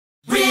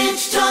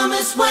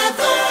Thomas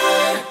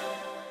Weather.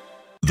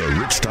 The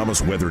Rich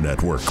Thomas Weather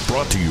Network,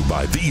 brought to you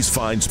by these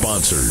fine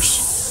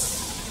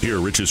sponsors. Hear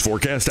Rich's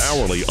forecast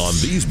hourly on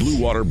these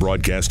Blue Water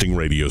Broadcasting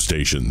radio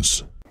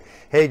stations.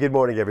 Hey, good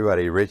morning,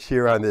 everybody. Rich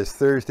here on this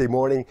Thursday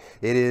morning.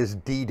 It is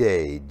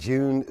D-Day,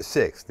 June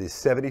 6th, the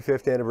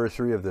 75th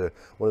anniversary of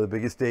one of the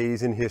biggest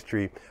days in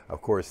history,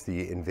 of course,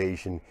 the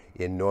invasion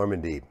in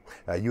Normandy.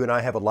 You and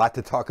I have a lot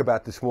to talk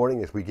about this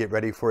morning as we get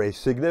ready for a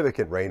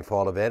significant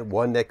rainfall event,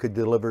 one that could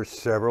deliver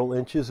several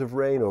inches of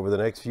rain over the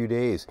next few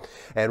days.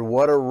 And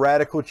what a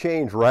radical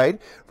change, right?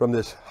 From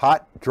this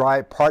hot,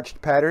 dry, parched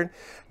pattern.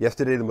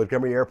 Yesterday, the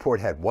Montgomery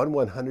airport had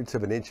 1/100th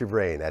of an inch of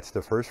rain. That's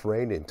the first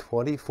rain in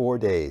 24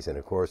 days. And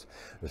of course,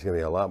 there's going to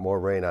be a lot more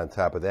rain on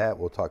top of that.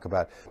 We'll talk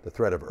about the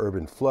threat of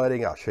urban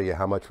flooding. I'll show you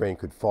how much rain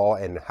could fall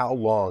and how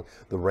long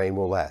the rain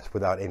will last.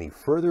 Without any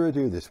further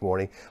ado this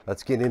morning,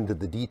 let's get into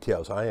the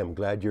details. I am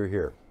glad you're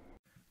here.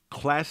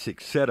 Classic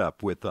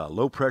setup with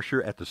low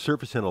pressure at the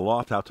surface and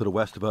aloft out to the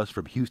west of us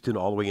from Houston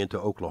all the way into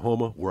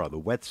Oklahoma. We're on the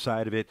wet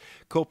side of it.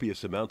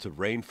 Copious amounts of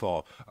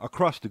rainfall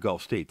across the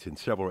Gulf states in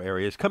several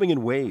areas, coming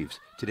in waves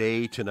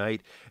today,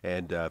 tonight,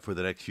 and for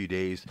the next few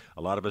days.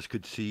 A lot of us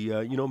could see,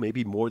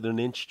 maybe more than an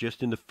inch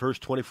just in the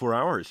first 24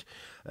 hours.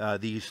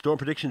 The Storm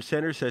Prediction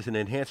Center says an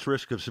enhanced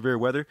risk of severe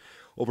weather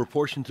over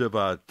portions of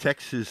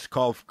Texas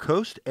Gulf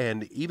Coast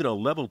and even a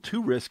level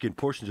 2 risk in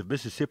portions of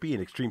Mississippi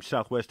and extreme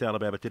southwest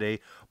Alabama today.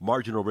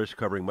 Marginal risk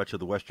covering much of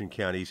the western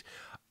counties.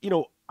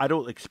 I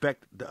don't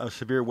expect a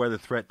severe weather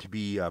threat to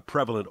be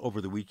prevalent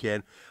over the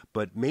weekend,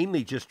 but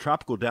mainly just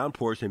tropical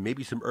downpours and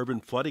maybe some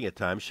urban flooding at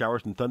times.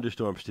 Showers and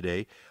thunderstorms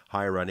today,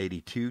 high around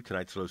 82,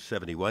 tonight's low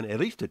 71. At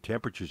least the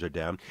temperatures are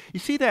down. You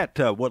see that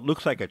what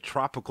looks like a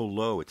tropical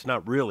low. It's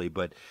not really,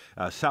 but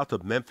south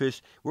of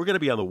Memphis, we're going to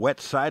be on the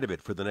wet side of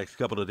it for the next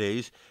couple of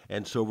days,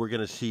 and so we're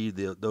going to see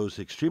those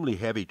extremely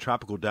heavy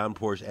tropical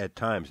downpours at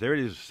times. There it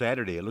is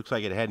Saturday. It looks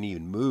like it hadn't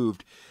even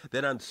moved.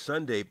 Then on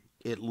Sunday,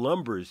 it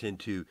lumbers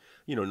into,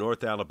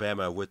 North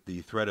Alabama with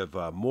the threat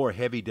of more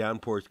heavy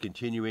downpours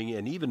continuing.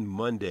 And even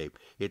Monday,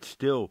 it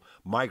still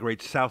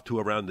migrates south to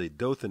around the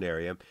Dothan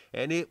area,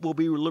 and it will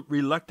be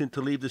reluctant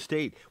to leave the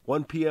state.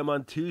 1 p.m.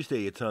 on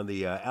Tuesday, it's on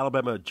the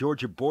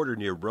Alabama-Georgia border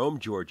near Rome,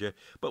 Georgia.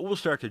 But we'll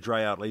start to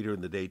dry out later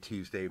in the day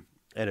Tuesday,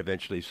 and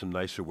eventually some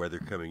nicer weather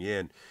coming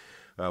in.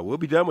 We'll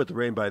be done with the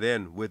rain by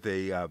then with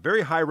a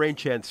very high rain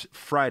chance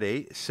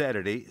Friday,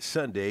 Saturday,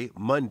 Sunday,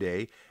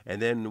 Monday,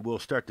 and then we'll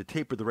start to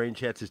taper the rain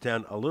chances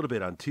down a little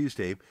bit on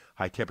Tuesday.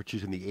 High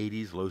temperatures in the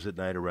 80s, lows at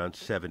night around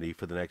 70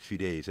 for the next few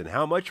days. And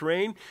how much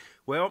rain?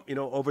 Well,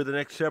 over the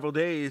next several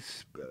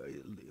days,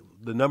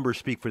 the numbers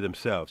speak for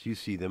themselves. You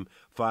see them,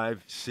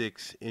 5,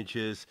 6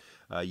 inches.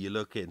 You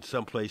look in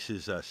some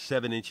places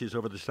 7 inches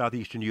over the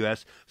southeastern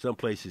U.S., some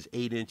places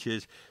 8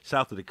 inches.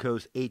 South of the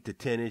coast, 8 to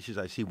 10 inches.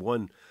 I see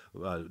one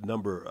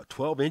number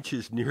 12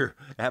 inches near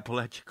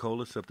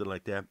Apalachicola, something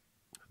like that.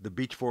 The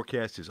beach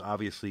forecast is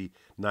obviously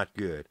not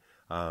good.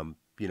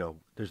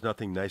 There's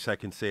nothing nice I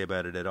can say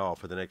about it at all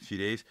for the next few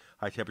days.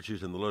 High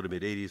temperatures in the low to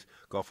mid 80s,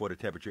 Gulf water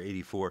temperature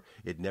 84.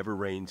 It never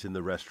rains in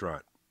the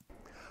restaurant.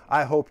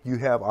 I hope you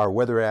have our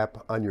weather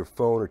app on your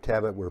phone or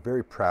tablet. We're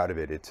very proud of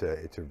it. It's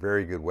a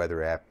very good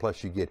weather app.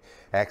 Plus you get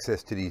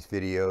access to these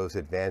videos,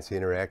 advanced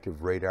interactive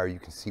radar. You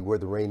can see where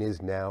the rain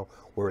is now,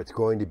 where it's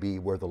going to be,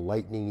 where the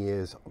lightning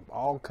is,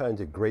 all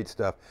kinds of great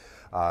stuff.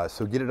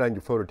 So get it on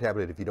your phone or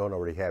tablet if you don't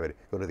already have it.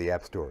 Go to the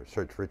App Store,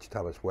 search Rich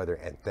Thomas Weather,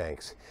 and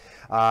thanks.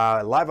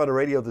 Live on the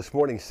radio this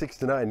morning, 6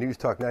 to 9, News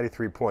Talk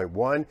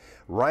 93.1.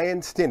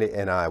 Ryan Stinnett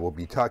and I will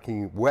be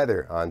talking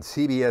weather on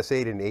CBS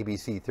 8 and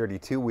ABC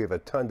 32. We have a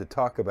ton to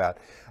talk about.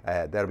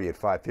 That'll be at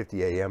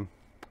 5:50 a.m.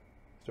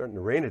 Starting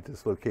to rain at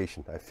this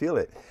location. I feel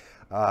it.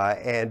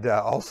 And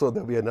also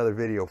there'll be another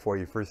video for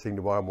you first thing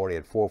tomorrow morning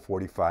at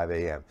 4:45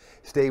 a.m.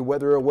 Stay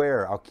weather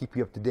aware. I'll keep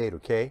you up to date,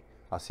 okay?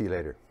 I'll see you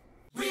later.